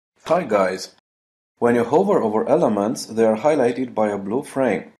Hi guys! When you hover over elements, they are highlighted by a blue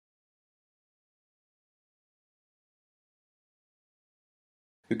frame.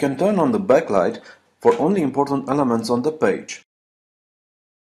 You can turn on the backlight for only important elements on the page.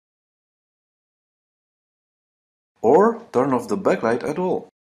 Or turn off the backlight at all.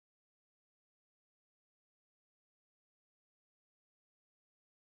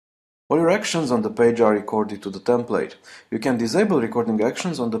 All your actions on the page are recorded to the template. You can disable recording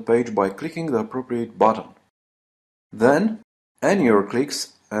actions on the page by clicking the appropriate button. Then, any your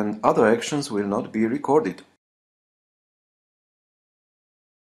clicks and other actions will not be recorded.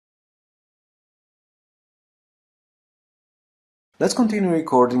 Let's continue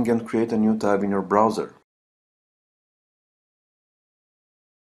recording and create a new tab in your browser.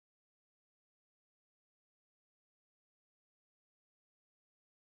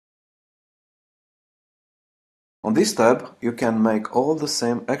 On this tab, you can make all the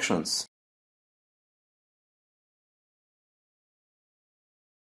same actions.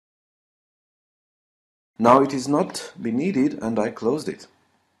 Now it is not be needed and I closed it.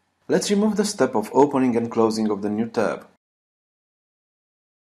 Let's remove the step of opening and closing of the new tab.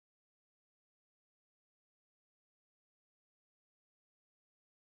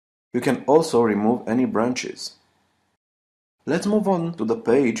 You can also remove any branches. Let's move on to the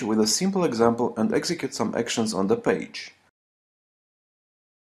page with a simple example and execute some actions on the page.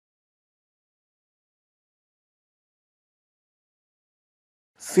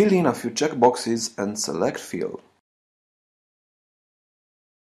 Fill in a few checkboxes and select Fill.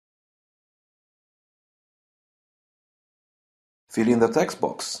 Fill in the text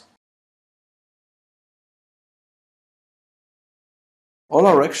box. All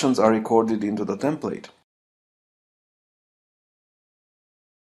our actions are recorded into the template.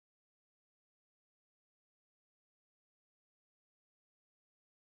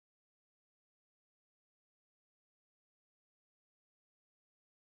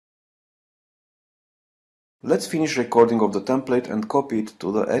 Let's finish recording of the template and copy it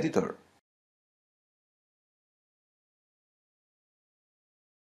to the editor.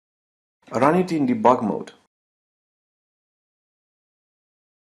 Run it in debug mode.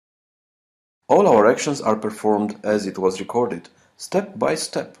 All our actions are performed as it was recorded, step by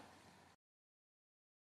step.